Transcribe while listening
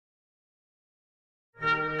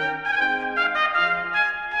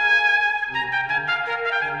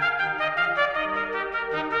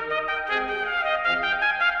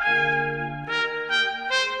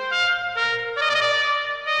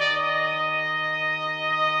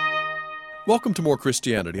Welcome to More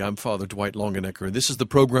Christianity. I'm Father Dwight Longenecker, and this is the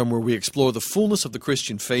program where we explore the fullness of the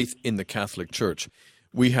Christian faith in the Catholic Church.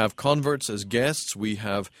 We have converts as guests, we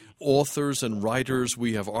have authors and writers,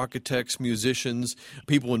 we have architects, musicians,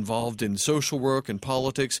 people involved in social work and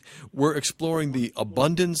politics. We're exploring the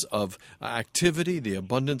abundance of activity, the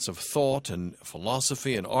abundance of thought and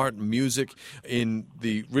philosophy and art and music in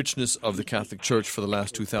the richness of the Catholic Church for the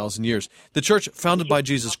last 2,000 years. The Church founded by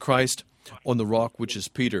Jesus Christ on the rock which is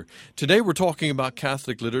Peter. Today we're talking about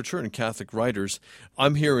Catholic literature and Catholic writers.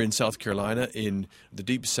 I'm here in South Carolina in the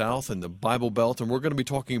Deep South and the Bible Belt, and we're going to be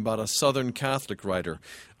talking about a Southern Catholic writer.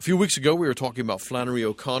 A few weeks ago we were talking about Flannery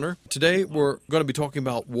O'Connor. Today we're going to be talking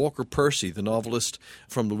about Walker Percy, the novelist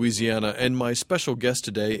from Louisiana, and my special guest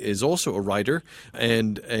today is also a writer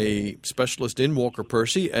and a specialist in Walker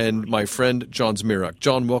Percy, and my friend John Zmirak.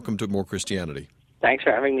 John, welcome to More Christianity. Thanks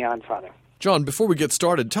for having me on, Father. John, before we get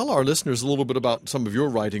started, tell our listeners a little bit about some of your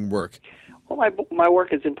writing work. Well, my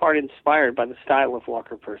work is in part inspired by the style of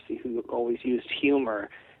Walker Percy, who always used humor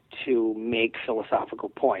to make philosophical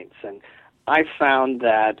points. And I found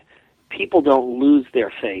that people don't lose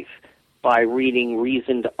their faith by reading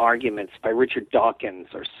reasoned arguments by Richard Dawkins,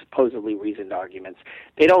 or supposedly reasoned arguments.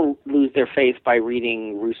 They don't lose their faith by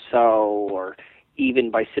reading Rousseau or even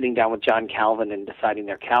by sitting down with John Calvin and deciding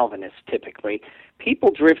they're Calvinists, typically.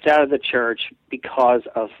 People drift out of the church because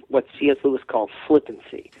of what C.S. Lewis called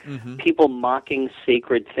flippancy. Mm-hmm. People mocking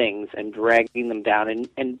sacred things and dragging them down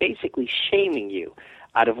and basically shaming you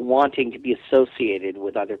out of wanting to be associated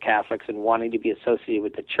with other Catholics and wanting to be associated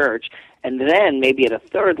with the church. And then maybe at a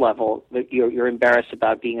third level, you're embarrassed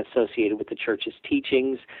about being associated with the church's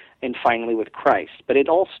teachings and finally with Christ. But it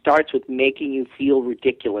all starts with making you feel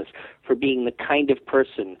ridiculous for being the kind of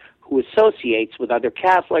person who associates with other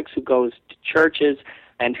Catholics, who goes to churches,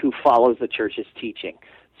 and who follows the church's teaching.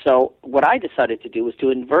 So what I decided to do was to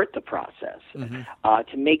invert the process,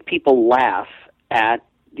 to make people laugh at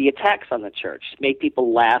the attacks on the church, make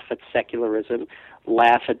people laugh at secularism,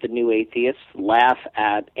 laugh at the new atheists, laugh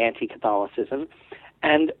at anti-Catholicism,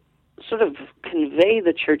 and sort of convey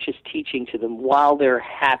the church's teaching to them while they're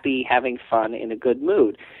happy, having fun, in a good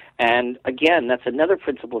mood. And again, that's another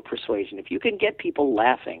principle of persuasion. If you can get people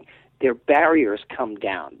laughing, their barriers come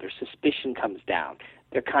down, their suspicion comes down.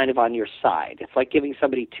 They're kind of on your side. It's like giving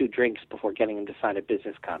somebody 2 drinks before getting them to sign a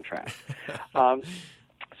business contract.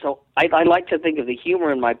 So I like to think of the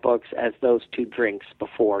humor in my books as those 2 drinks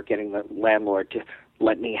before getting the landlord to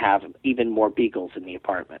let me have even more beagles in the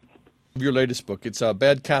apartment. Your latest book, it's a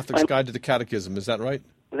Bad Catholic's Guide to the Catechism, is that right?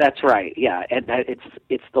 That's right, yeah. And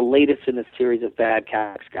it's the latest in a series of Bad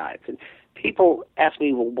Catholic's Guides. And people ask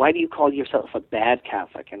me, well, why do you call yourself a bad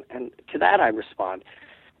Catholic? And to that I respond,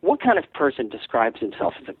 what kind of person describes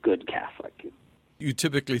himself as a good Catholic? You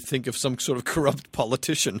typically think of some sort of corrupt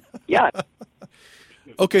politician. Yeah.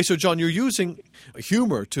 Okay, so John, you're using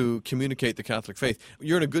humor to communicate the Catholic faith.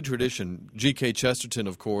 You're in a good tradition. G.K. Chesterton,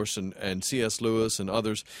 of course, and C.S. Lewis and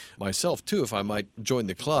others, myself too, if I might join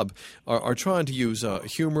the club, are trying to use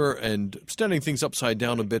humor and standing things upside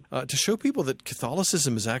down a bit to show people that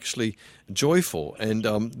Catholicism is actually joyful and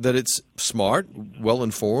that it's smart,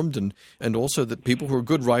 well-informed, and also that people who are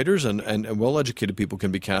good writers and well-educated people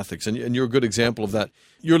can be Catholics. And you're a good example of that.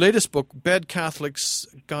 Your latest book, Bad Catholic's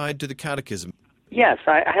Guide to the Catechism. Yes,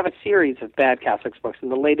 I have a series of Bad Catholics books,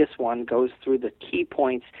 and the latest one goes through the key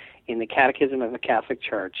points in the Catechism of the Catholic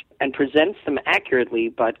Church and presents them accurately,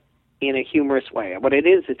 but in a humorous way. What it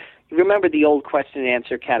is, you remember the old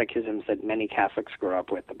question-and-answer catechisms that many Catholics grew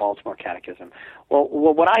up with, the Baltimore Catechism. Well,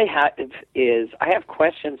 what I have is I have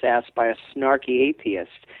questions asked by a snarky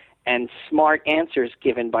atheist and smart answers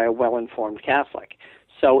given by a well-informed Catholic.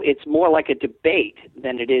 So it's more like a debate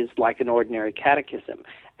than it is like an ordinary catechism.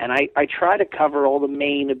 And I try to cover all the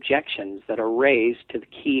main objections that are raised to the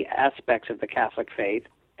key aspects of the Catholic faith,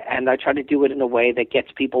 and I try to do it in a way that gets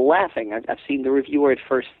people laughing. I've seen the reviewer at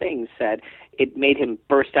First Things said it made him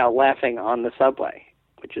burst out laughing on the subway,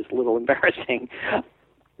 which is a little embarrassing.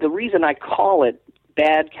 The reason I call it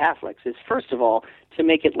Bad Catholics is, first of all, to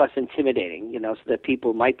make it less intimidating, so that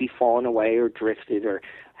people might be fallen away or drifted or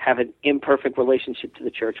have an imperfect relationship to the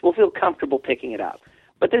church will feel comfortable picking it up.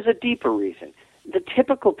 But there's a deeper reason. The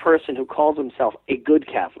typical person who calls himself a good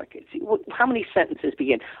Catholic, how many sentences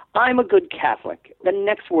begin? I'm a good Catholic. The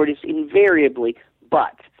next word is invariably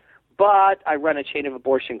but. But I run a chain of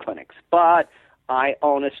abortion clinics. But I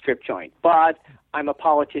own a strip joint. But I'm a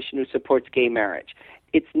politician who supports gay marriage.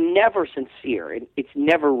 it's never sincere. It's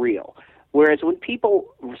never real. Whereas when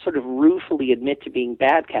people sort of ruefully admit to being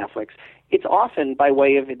bad Catholics, it's often by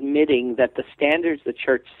way of admitting that the standards the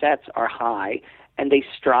Church sets are high, and they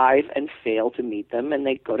strive and fail to meet them, and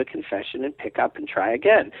they go to confession and pick up and try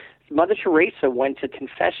again. Mother Teresa went to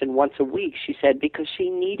confession once a week, she said, because she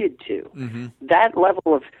needed to. Mm-hmm. That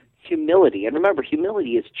level of humility, and remember,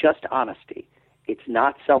 humility is just honesty. It's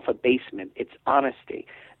not self-abasement, it's honesty.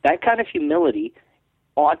 That kind of humility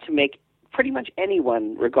ought to make pretty much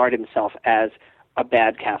anyone regard himself as a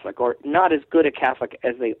bad Catholic or not as good a Catholic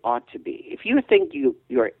as they ought to be. If you think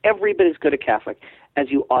you're every bit as good a Catholic as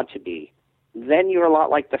you ought to be, then you're a lot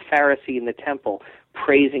like the Pharisee in the temple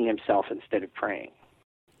praising himself instead of praying.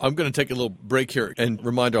 I'm going to take a little break here and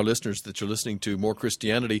remind our listeners that you're listening to More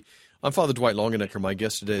Christianity. I'm Father Dwight Longenecker. My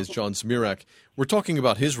guest today is John Zmirak. We're talking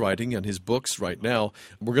about his writing and his books right now.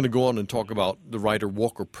 We're going to go on and talk about the writer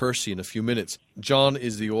Walker Percy in a few minutes. John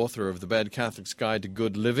is the author of The Bad Catholic's Guide to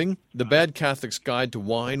Good Living, The Bad Catholic's Guide to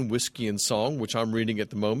Wine, Whiskey, and Song, which I'm reading at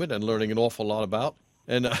the moment and learning an awful lot about,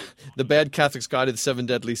 and The Bad Catholic's Guide to the Seven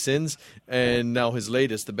Deadly Sins, and now his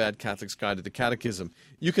latest, The Bad Catholic's Guide to the Catechism.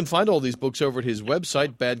 You can find all these books over at his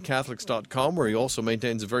website, badcatholics.com, where he also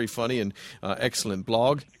maintains a very funny and excellent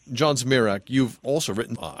blog. John Zmirak, you've also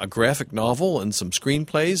written a graphic novel and some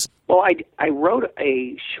screenplays. Well, I wrote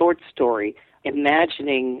a short story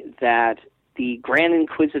imagining that the Grand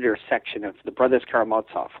Inquisitor section of the Brothers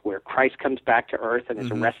Karamazov, where Christ comes back to earth and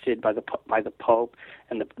is arrested by the Pope,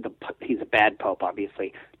 and he's a bad Pope,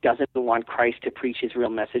 obviously, doesn't want Christ to preach his real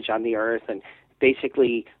message on the earth, and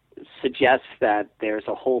basically suggests that there's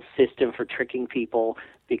a whole system for tricking people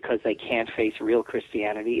because they can't face real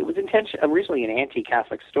Christianity. It was originally an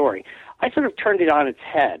anti-Catholic story. I sort of turned it on its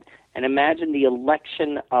head and imagined the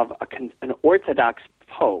election of an Orthodox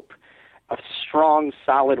Pope, a strong,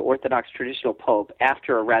 solid, Orthodox traditional Pope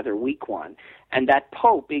after a rather weak one, and that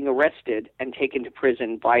Pope being arrested and taken to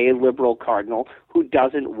prison by a liberal cardinal who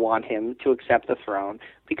doesn't want him to accept the throne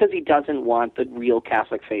because he doesn't want the real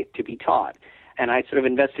Catholic faith to be taught. And I sort of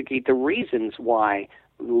investigate the reasons why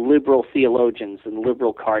liberal theologians and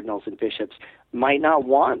liberal cardinals and bishops might not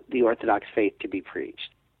want the Orthodox faith to be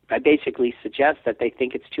preached. I basically suggest that they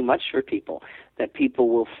think it's too much for people, that people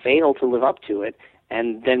will fail to live up to it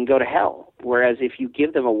and then go to hell. Whereas if you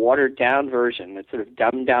give them a watered-down version, a sort of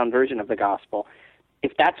dumbed-down version of the gospel,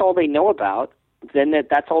 if that's all they know about, then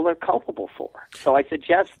that's all they're culpable for. So I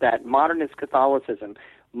suggest that modernist Catholicism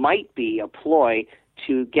might be a ploy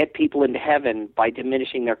to get people into heaven by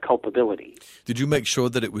diminishing their culpability. Did you make sure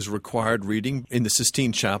that it was required reading in the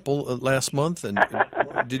Sistine Chapel last month? And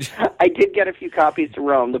did you? I did get a few copies to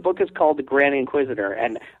Rome. The book is called The Grand Inquisitor,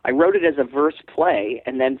 and I wrote it as a verse play,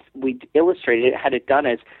 and then we illustrated it, had it done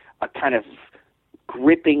as a kind of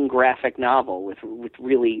gripping graphic novel with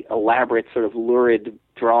really elaborate sort of lurid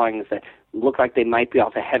drawings that look like they might be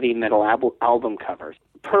off a heavy metal album covers.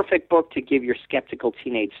 Perfect book to give your skeptical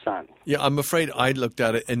teenage son. Yeah, I'm afraid I looked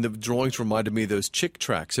at it, and the drawings reminded me of those Chick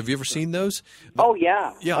tracts. Have you ever seen those? Oh,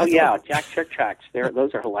 yeah. Jack Chick tracts.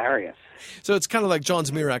 Those are hilarious. So it's kind of like John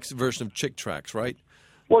Zmirak's version of Chick tracts, right?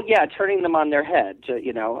 Well, yeah, turning them on their head,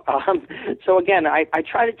 you know. So again, I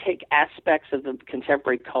try to take aspects of the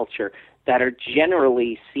contemporary culture that are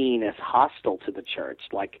generally seen as hostile to the church,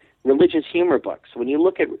 like religious humor books. When you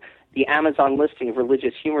look at the Amazon listing of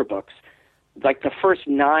religious humor books, like the first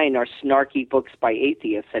 9 are snarky books by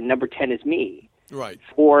atheists, and number 10 is me. Right.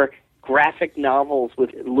 Or graphic novels with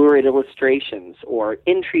lurid illustrations, or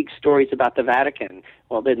intrigue stories about the Vatican.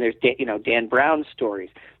 Well, then there's Dan Brown stories.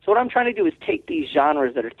 So what I'm trying to do is take these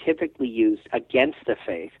genres that are typically used against the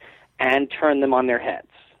faith and turn them on their heads.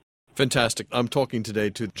 Fantastic. I'm talking today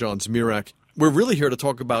to John Zmirak. We're really here to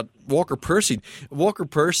talk about Walker Percy. Walker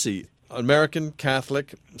Percy, American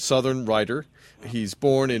Catholic Southern writer. He's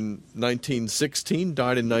born in 1916,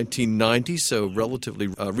 died in 1990, so relatively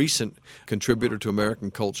recent contributor to American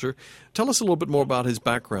culture. Tell us a little bit more about his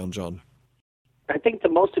background, John. I think the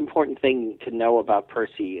most important thing to know about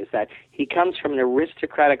Percy is that he comes from an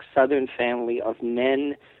aristocratic Southern family of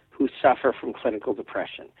men who suffer from clinical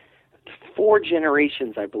depression. 4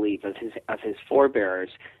 generations, I believe, of his forebearers,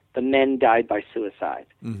 the men died by suicide.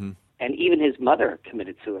 Mm-hmm. And even his mother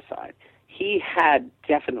committed suicide. He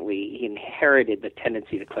inherited the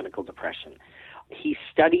tendency to clinical depression. He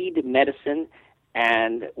studied medicine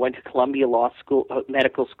and went to Columbia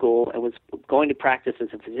Medical School, and was going to practice as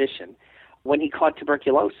a physician when he caught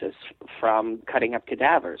tuberculosis from cutting up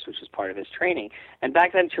cadavers, which was part of his training. And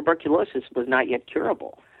back then, tuberculosis was not yet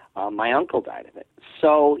curable. My uncle died of it.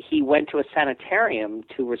 So he went to a sanitarium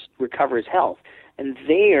to recover his health. And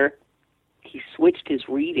there he switched his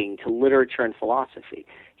reading to literature and philosophy.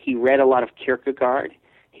 He read a lot of Kierkegaard.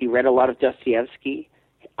 He read a lot of Dostoevsky.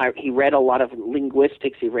 He read a lot of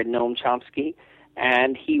linguistics. He read Noam Chomsky.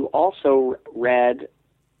 And he also read,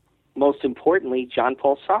 most importantly,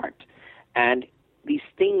 Jean-Paul Sartre. And these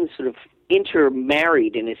things sort of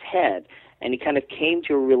intermarried in his head, and he kind of came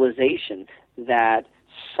to a realization that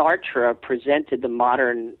Sartre presented the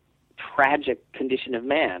modern tragic condition of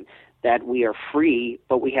man, that we are free,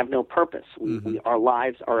 but we have no purpose. Our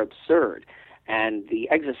lives are absurd. And the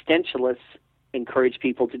existentialists encourage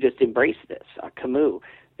people to just embrace this. Camus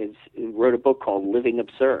wrote a book called Living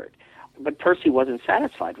Absurd. But Percy wasn't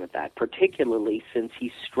satisfied with that, particularly since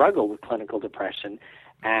he struggled with clinical depression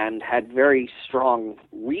and had very strong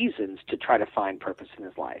reasons to try to find purpose in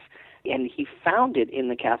his life. And he found it in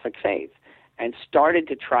the Catholic faith and started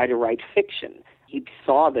to try to write fiction. He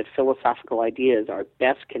saw that philosophical ideas are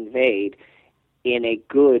best conveyed in a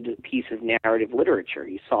good piece of narrative literature.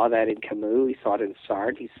 He saw that in Camus, he saw it in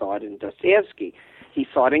Sartre, he saw it in Dostoevsky, he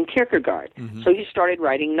saw it in Kierkegaard. So he started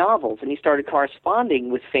writing novels, and he started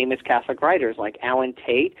corresponding with famous Catholic writers like Alan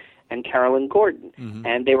Tate and Carolyn Gordon.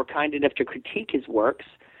 And they were kind enough to critique his works,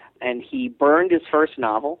 and he burned his first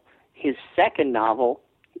novel. His second novel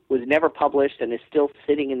was never published and is still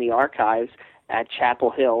sitting in the archives at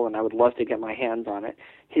Chapel Hill, and I would love to get my hands on it.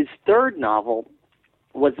 His third novel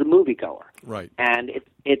was The Moviegoer. Right. And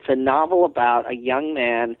it's a novel about a young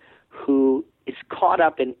man who is caught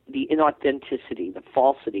up in the inauthenticity, the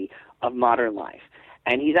falsity of modern life.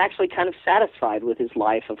 And he's actually kind of satisfied with his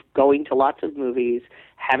life of going to lots of movies,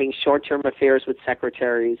 having short-term affairs with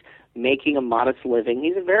secretaries, making a modest living.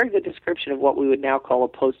 He's a very good description of what we would now call a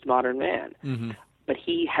postmodern man. But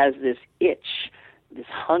he has this itch, this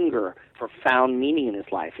hunger for found meaning in his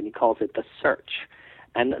life, and he calls it the search.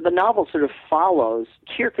 And the novel sort of follows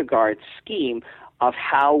Kierkegaard's scheme of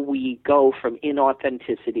how we go from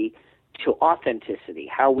inauthenticity to authenticity,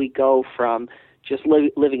 how we go from just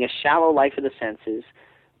living a shallow life of the senses,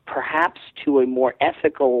 perhaps to a more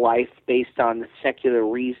ethical life based on secular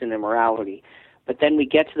reason and morality. But then we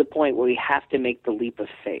get to the point where we have to make the leap of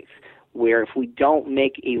faith, where if we don't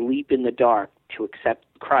make a leap in the dark to accept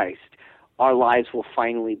Christ, our lives will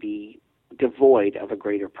finally be devoid of a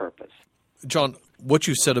greater purpose. John, what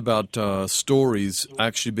you said about stories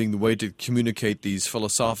actually being the way to communicate these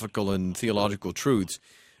philosophical and theological truths,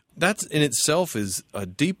 that in itself is a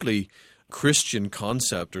deeply Christian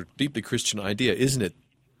concept or deeply Christian idea, isn't it?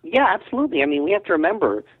 Yeah, absolutely. I mean, we have to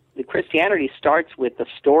remember that Christianity starts with the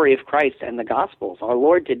story of Christ and the Gospels. Our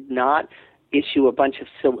Lord did not issue a bunch of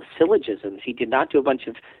syllogisms. He did not do a bunch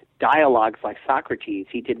of dialogues like Socrates.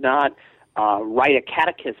 He did not write a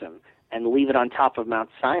catechism and leave it on top of Mount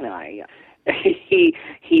Sinai.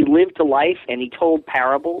 He lived a life, and he told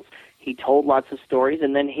parables. He told lots of stories,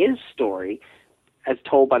 and then his story, as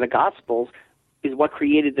told by the Gospels, is what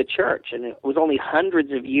created the church. And it was only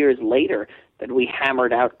hundreds of years later that we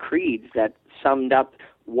hammered out creeds that summed up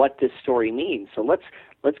what this story means. So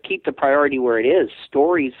let's keep the priority where it is.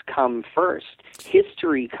 Stories come first.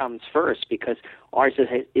 History comes first, because ours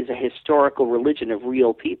is a historical religion of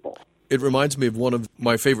real people. It reminds me of one of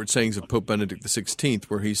my favorite sayings of Pope Benedict XVI,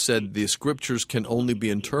 where he said the Scriptures can only be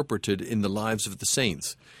interpreted in the lives of the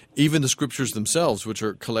saints. Even the Scriptures themselves, which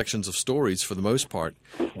are collections of stories for the most part,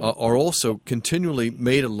 are also continually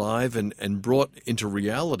made alive and brought into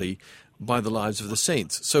reality by the lives of the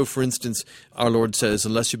saints. So, for instance, our Lord says,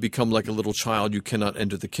 unless you become like a little child, you cannot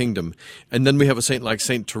enter the kingdom. And then we have a saint like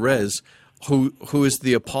Saint Therese, who is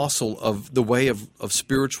the apostle of the way of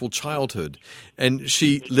spiritual childhood. And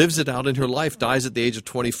she lives it out in her life, dies at the age of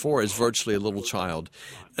 24 as virtually a little child,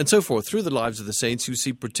 and so forth. Through the lives of the saints, you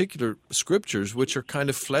see particular scriptures which are kind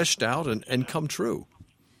of fleshed out and come true.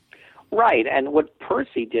 Right, and what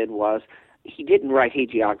Percy did was, he didn't write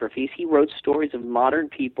hagiographies. He wrote stories of modern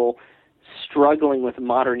people struggling with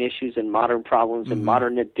modern issues and modern problems and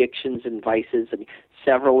modern addictions and vices, and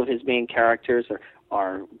several of his main characters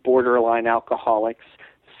are borderline alcoholics.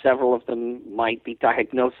 Several of them might be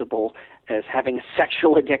diagnosable as having a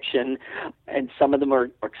sexual addiction, and some of them are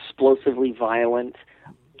explosively violent.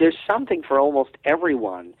 There's something for almost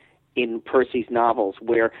everyone in Percy's novels,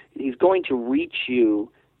 where he's going to reach you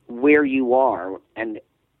where you are and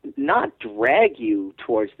not drag you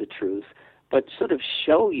towards the truth, but sort of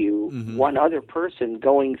show you one other person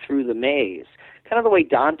going through the maze. Kind of the way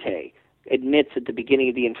Dante admits at the beginning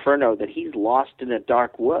of the Inferno that he's lost in a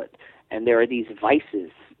dark wood, and there are these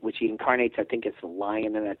vices which he incarnates, I think it's a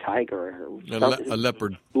lion and a tiger. Or a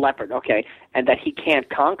leopard. Leopard, okay. And that he can't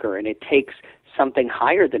conquer, and it takes something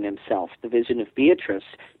higher than himself, the vision of Beatrice,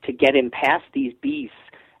 to get him past these beasts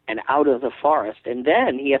and out of the forest. And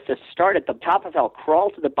then he has to start at the top of hell, crawl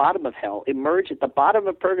to the bottom of hell, emerge at the bottom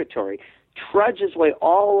of purgatory, trudge his way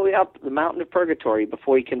all the way up the mountain of purgatory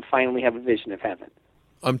before he can finally have a vision of heaven.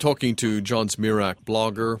 I'm talking to John Zmirak,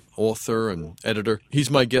 blogger, author, and editor.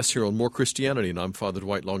 He's my guest here on More Christianity, and I'm Father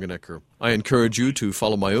Dwight Longenecker. I encourage you to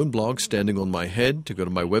follow my own blog, Standing on My Head, to go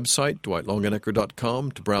to my website,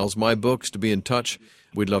 dwightlongenecker.com, to browse my books, to be in touch.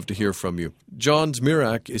 We'd love to hear from you. John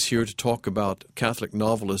Zmirak is here to talk about Catholic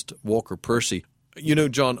novelist Walker Percy. You know,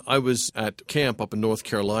 John, I was at camp up in North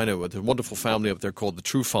Carolina with a wonderful family up there called the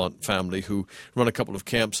Trufant family who run a couple of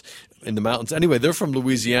camps in the mountains. Anyway, they're from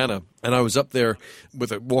Louisiana, and I was up there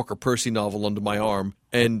with a Walker Percy novel under my arm,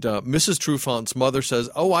 and Mrs. Trufant's mother says,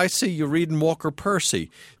 "Oh, I see you're reading Walker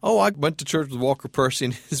Percy." Oh, I went to church with Walker Percy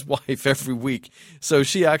and his wife every week. So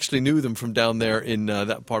she actually knew them from down there in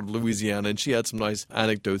that part of Louisiana, and she had some nice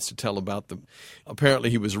anecdotes to tell about them. Apparently,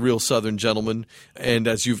 he was a real Southern gentleman, and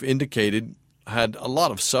as you've indicated, had a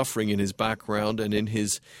lot of suffering in his background and in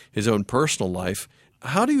his own personal life.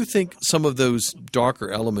 How do you think some of those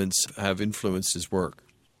darker elements have influenced his work?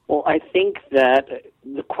 Well, I think that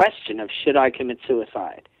the question of should I commit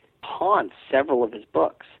suicide haunts several of his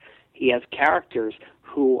books. He has characters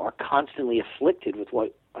who are constantly afflicted with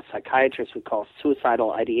what a psychiatrist would call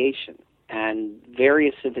suicidal ideation. And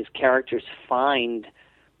various of his characters find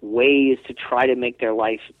ways to try to make their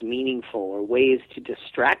life meaningful or ways to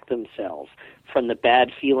distract themselves from the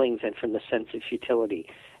bad feelings and from the sense of futility.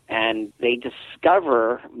 And they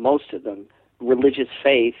discover, most of them, religious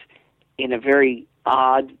faith in a very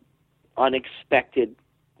odd, unexpected,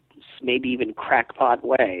 maybe even crackpot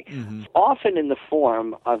way, often in the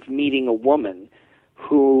form of meeting a woman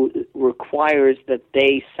who requires that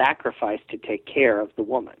they sacrifice to take care of the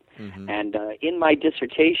woman. And in my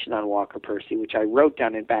dissertation on Walker Percy, which I wrote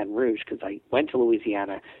down in Baton Rouge because I went to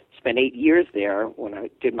Louisiana, spent 8 years there when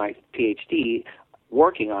I did my PhD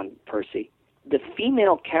working on Percy, the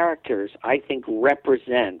female characters, I think,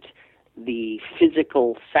 represent the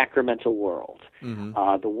physical, sacramental world,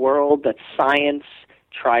 the world that science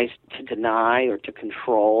tries to deny or to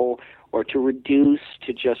control or to reduce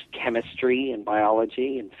to just chemistry and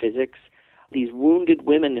biology and physics. These wounded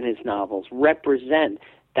women in his novels represent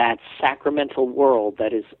that sacramental world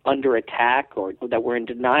that is under attack or that we're in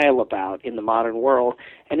denial about in the modern world.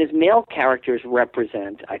 And his male characters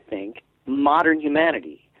represent, I think, modern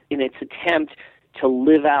humanity in its attempt to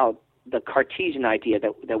live out the Cartesian idea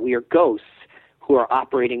that we are ghosts who are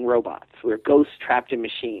operating robots. We're ghosts trapped in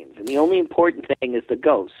machines. And the only important thing is the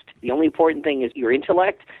ghost. The only important thing is your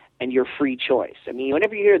intellect and your free choice. I mean,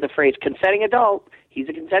 whenever you hear the phrase consenting adult, he's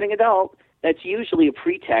a consenting adult, that's usually a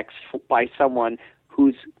pretext by someone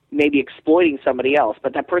who's maybe exploiting somebody else,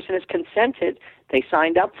 but that person has consented. They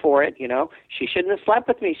signed up for it, you know. She shouldn't have slept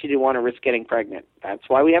with me. She didn't want to risk getting pregnant. That's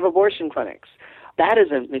why we have abortion clinics. That is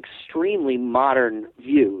an extremely modern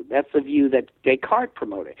view. That's the view that Descartes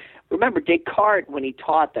promoted. Remember, Descartes, when he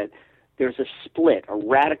taught that there's a split, a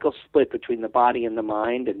radical split between the body and the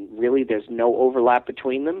mind, and really there's no overlap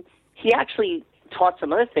between them, he actually taught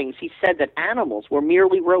some other things. He said that animals were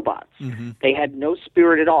merely robots. They had no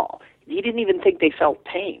spirit at all. He didn't even think they felt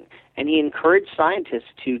pain. And he encouraged scientists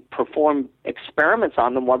to perform experiments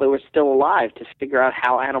on them while they were still alive to figure out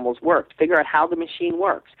how animals worked, figure out how the machine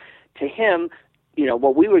works. To him, you know,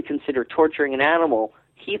 what we would consider torturing an animal,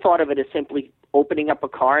 he thought of it as simply opening up a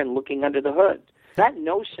car and looking under the hood. That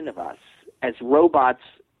notion of us as robots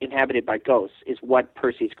inhabited by ghosts is what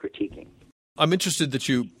Percy's critiquing. I'm interested that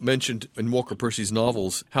you mentioned in Walker Percy's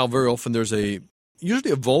novels how very often there's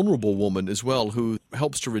usually a vulnerable woman as well who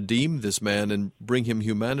helps to redeem this man and bring him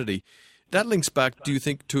humanity. That links back, do you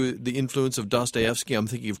think, to the influence of Dostoevsky? I'm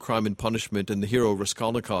thinking of Crime and Punishment and the hero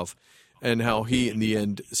Raskolnikov, and how he, in the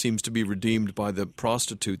end, seems to be redeemed by the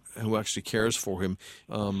prostitute who actually cares for him.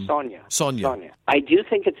 Sonia. I do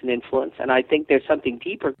think it's an influence, and I think there's something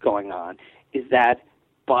deeper going on, is that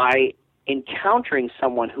by encountering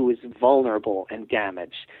someone who is vulnerable and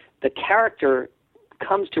damaged, the character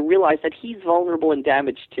comes to realize that he's vulnerable and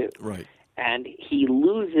damaged too. Right. And he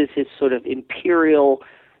loses his sort of imperial,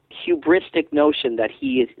 hubristic notion that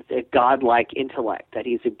he is a godlike intellect, that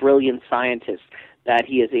he's a brilliant scientist, that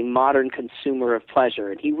he is a modern consumer of pleasure.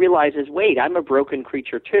 And he realizes, wait, I'm a broken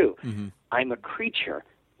creature too. I'm a creature,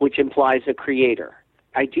 which implies a creator.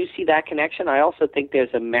 I do see that connection. I also think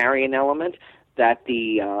there's a Marian element, that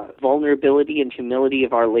the vulnerability and humility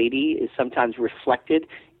of Our Lady is sometimes reflected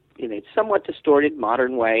in a somewhat distorted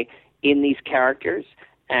modern way in these characters,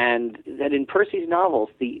 and that in Percy's novels,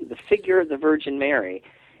 the figure of the Virgin Mary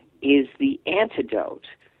is the antidote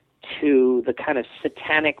to the kind of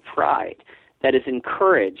satanic pride that is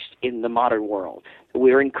encouraged in the modern world.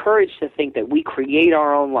 We're encouraged to think that we create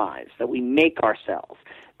our own lives, that we make ourselves,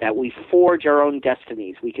 that we forge our own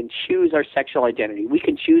destinies. We can choose our sexual identity. We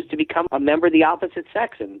can choose to become a member of the opposite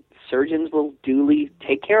sex, and surgeons will duly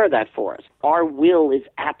take care of that for us. Our will is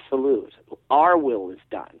absolute. Our will is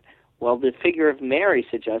done. Well, the figure of Mary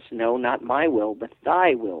suggests, no, not my will, but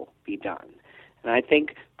thy will be done. And I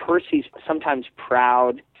think Percy's sometimes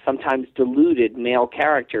proud, sometimes deluded male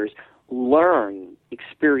characters learn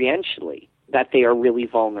experientially that they are really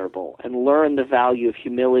vulnerable and learn the value of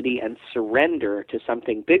humility and surrender to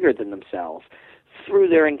something bigger than themselves through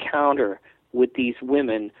their encounter with these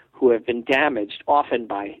women who have been damaged, often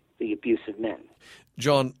by the abuse of men.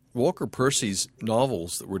 John, Walker Percy's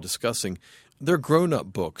novels that we're discussing, they're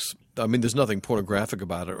grown-up books. I mean, there's nothing pornographic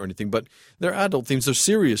about it or anything, but they're adult themes, they're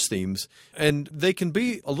serious themes, and they can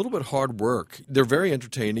be a little bit hard work. They're very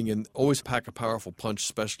entertaining and always pack a powerful punch,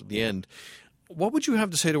 especially at the end. What would you have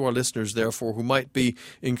to say to our listeners, therefore, who might be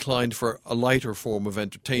inclined for a lighter form of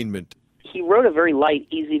entertainment? He wrote a very light,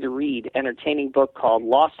 easy-to-read, entertaining book called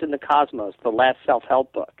Lost in the Cosmos, the last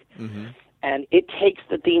self-help book. Mm-hmm. And it takes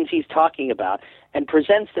the themes he's talking about and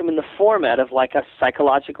presents them in the format of like a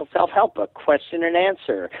psychological self-help book, question and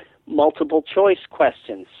answer, multiple choice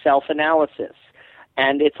questions, self-analysis.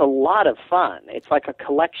 And it's a lot of fun. It's like a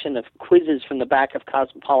collection of quizzes from the back of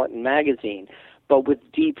Cosmopolitan magazine, but with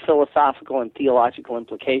deep philosophical and theological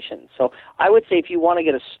implications. So I would say if you want to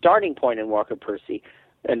get a starting point in Walker Percy,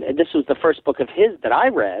 and this was the first book of his that I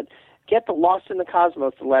read, get the Lost in the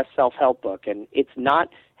Cosmos, the last self-help book. And it's not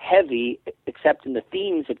heavy except in the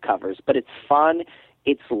themes it covers, but it's fun,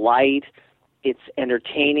 it's light, it's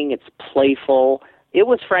entertaining, it's playful. It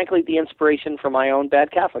was, frankly, the inspiration for my own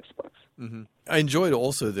Bad Catholics books. Mm-hmm. I enjoyed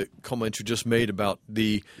also the comment you just made about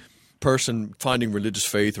the person finding religious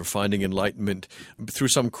faith or finding enlightenment through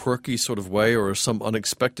some quirky sort of way or some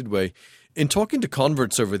unexpected way. In talking to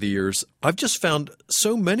converts over the years, I've just found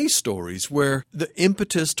so many stories where the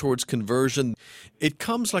impetus towards conversion, it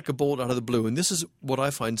comes like a bolt out of the blue. And this is what I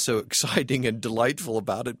find so exciting and delightful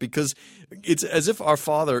about it, because it's as if our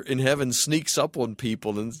Father in heaven sneaks up on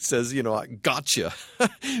people and says, you know, I gotcha,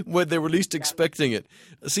 when they were least expecting it.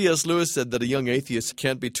 C.S. Lewis said that a young atheist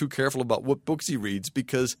can't be too careful about what books he reads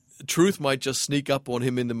because truth might just sneak up on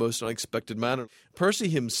him in the most unexpected manner. Percy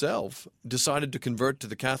himself decided to convert to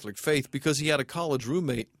the Catholic faith because he had a college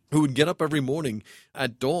roommate who would get up every morning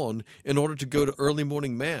at dawn in order to go to early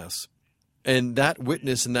morning Mass. And that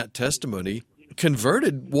witness and that testimony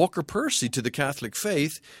converted Walker Percy to the Catholic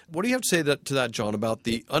faith. What do you have to say to that, John, about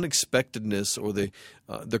the unexpectedness or the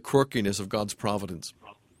quirkiness of God's providence?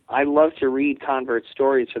 I love to read convert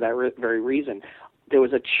stories for that very reason. There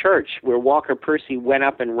was a church where Walker Percy went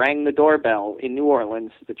up and rang the doorbell in New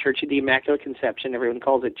Orleans, the Church of the Immaculate Conception. Everyone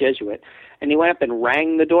calls it Jesuit. And he went up and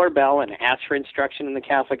rang the doorbell and asked for instruction in the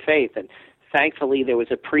Catholic faith. And thankfully, there was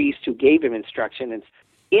a priest who gave him instruction. And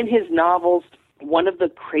in his novels, one of the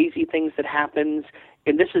crazy things that happens,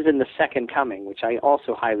 and this is in The Second Coming, which I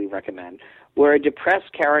also highly recommend, where a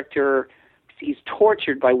depressed character, he's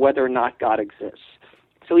tortured by whether or not God exists.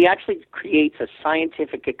 So he actually creates a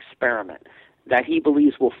scientific experiment that he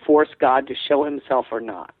believes will force God to show himself or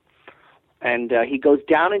not. And he goes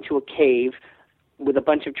down into a cave with a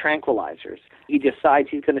bunch of tranquilizers. He decides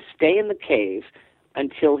he's going to stay in the cave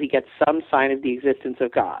until he gets some sign of the existence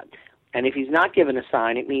of God. And if he's not given a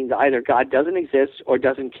sign, it means either God doesn't exist or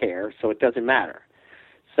doesn't care, so it doesn't matter.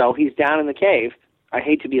 So he's down in the cave. I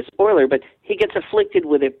hate to be a spoiler, but he gets afflicted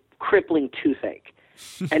with a crippling toothache.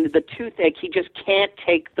 And the toothache, he just can't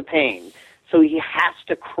take the pain. So he has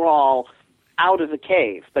to crawl out of the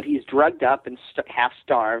cave, but he's drugged up and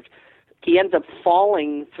half-starved. He ends up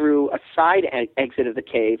falling through a side exit of the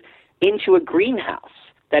cave into a greenhouse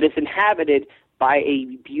that is inhabited by a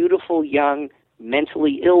beautiful young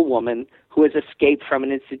mentally ill woman who has escaped from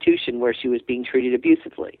an institution where she was being treated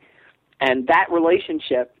abusively. And that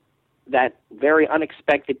relationship, that very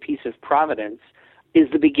unexpected piece of providence,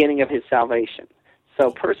 is the beginning of his salvation.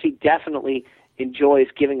 So Percy definitely enjoys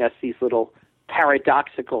giving us these little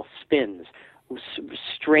paradoxical spins,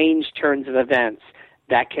 strange turns of events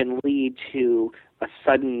that can lead to a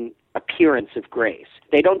sudden appearance of grace.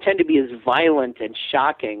 They don't tend to be as violent and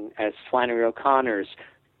shocking as Flannery O'Connor's.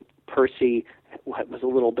 Percy was a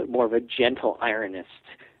little bit more of a gentle ironist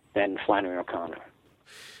than Flannery O'Connor.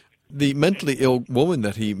 The mentally ill woman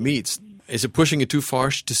that he meets, is it pushing it too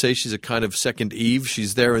far to say she's a kind of second Eve?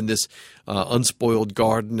 She's there in this unspoiled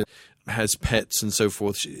garden, has pets and so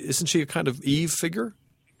forth. Isn't she a kind of Eve figure?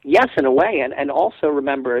 Yes, in a way. And also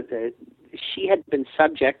remember that she had been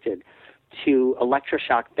subjected to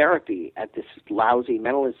electroshock therapy at this lousy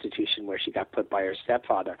mental institution where she got put by her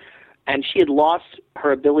stepfather. And she had lost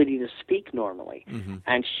her ability to speak normally. Mm-hmm.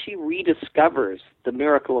 And she rediscovers the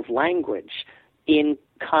miracle of language in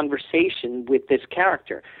conversation with this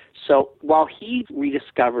character. So while he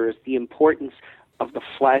rediscovers the importance of the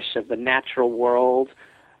flesh, of the natural world,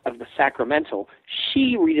 of the sacramental,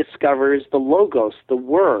 she rediscovers the logos, the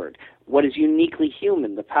word, what is uniquely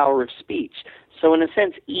human, the power of speech. So in a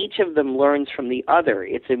sense, each of them learns from the other.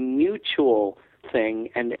 It's a mutual thing,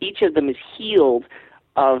 and each of them is healed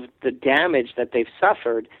of the damage that they've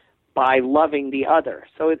suffered by loving the other.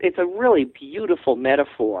 So it's a really beautiful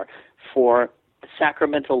metaphor for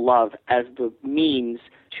sacramental love as the means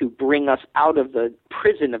to bring us out of the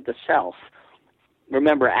prison of the self.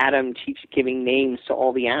 Remember, Adam giving names to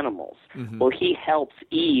all the animals. Mm-hmm. Well, he helps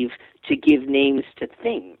Eve to give names to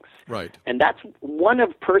things. Right. And that's one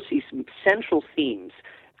of Percy's central themes.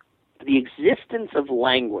 The existence of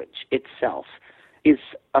language itself is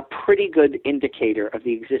a pretty good indicator of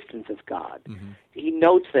the existence of God. Mm-hmm. He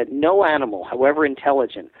notes that no animal, however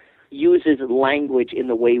intelligent, uses language in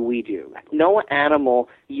the way we do. No animal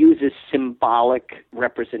uses symbolic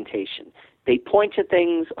representation. They point to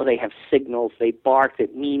things or they have signals. They bark.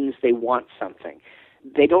 That means they want something.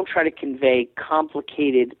 They don't try to convey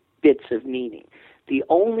complicated bits of meaning. The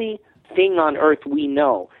only thing on earth we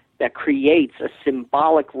know that creates a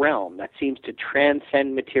symbolic realm that seems to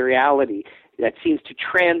transcend materiality, that seems to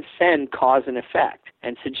transcend cause and effect,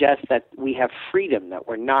 and suggests that we have freedom, that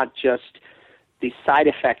we're not just the side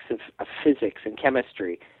effects of physics and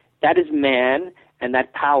chemistry. That is man, and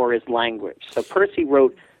that power is language. So Percy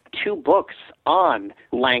wrote 2 books on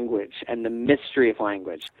language and the mystery of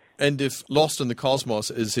language. And if Lost in the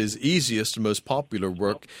Cosmos is his easiest and most popular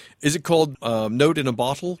work, is it called Note in a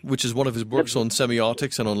Bottle, which is one of his books on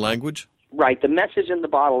semiotics and on language? Right. The Message in the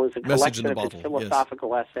Bottle is a collection of his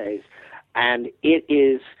philosophical essays. And it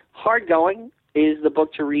is hard-going. It is the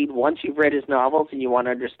book to read once you've read his novels and you want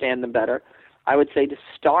to understand them better. I would say to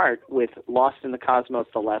start with Lost in the Cosmos,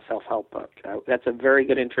 the last self-help book. That's a very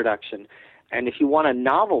good introduction. And if you want a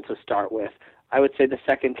novel to start with, I would say The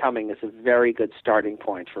Second Coming is a very good starting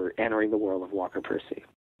point for entering the world of Walker Percy.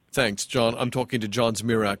 Thanks, John. I'm talking to John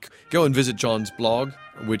Zmirak. Go and visit John's blog,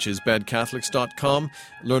 which is badcatholics.com.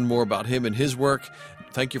 Learn more about him and his work.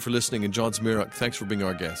 Thank you for listening. And John Zmirak, thanks for being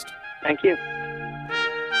our guest. Thank you.